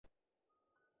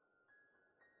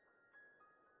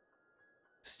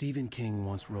Stephen King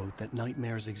once wrote that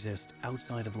nightmares exist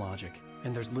outside of logic,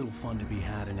 and there's little fun to be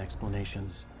had in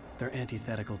explanations. They're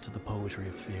antithetical to the poetry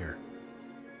of fear.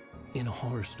 In a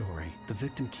horror story, the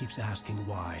victim keeps asking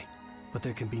why, but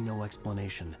there can be no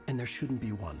explanation, and there shouldn't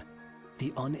be one.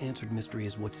 The unanswered mystery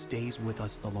is what stays with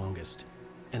us the longest,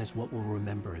 and it's what we'll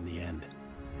remember in the end.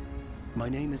 My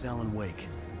name is Alan Wake.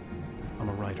 I'm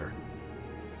a writer.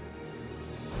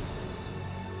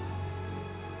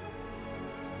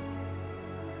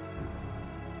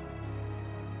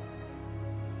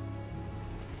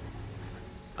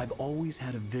 I've always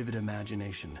had a vivid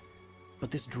imagination,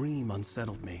 but this dream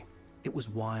unsettled me. It was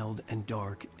wild and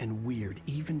dark and weird,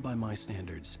 even by my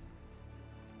standards.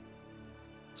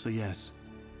 So yes,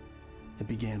 it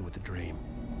began with a dream.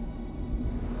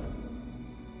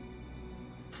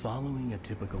 Following a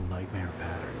typical nightmare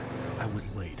pattern, I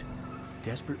was late,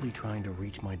 desperately trying to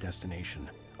reach my destination,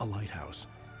 a lighthouse.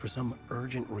 For some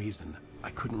urgent reason,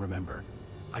 I couldn't remember.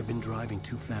 I'd been driving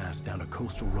too fast down a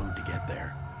coastal road to get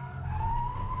there.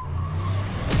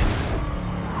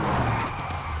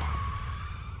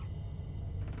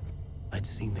 I'd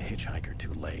seen the hitchhiker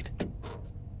too late.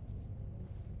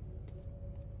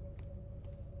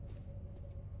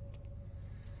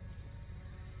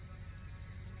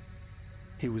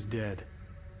 He was dead.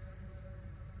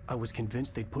 I was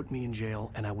convinced they'd put me in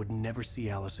jail and I would never see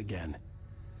Alice again.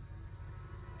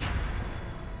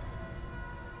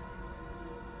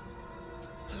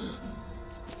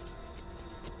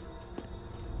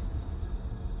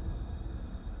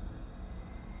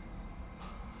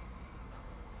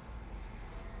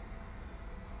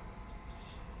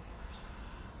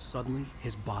 Suddenly,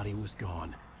 his body was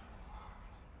gone.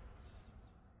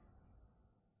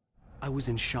 I was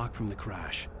in shock from the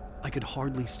crash. I could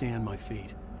hardly stand my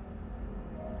feet.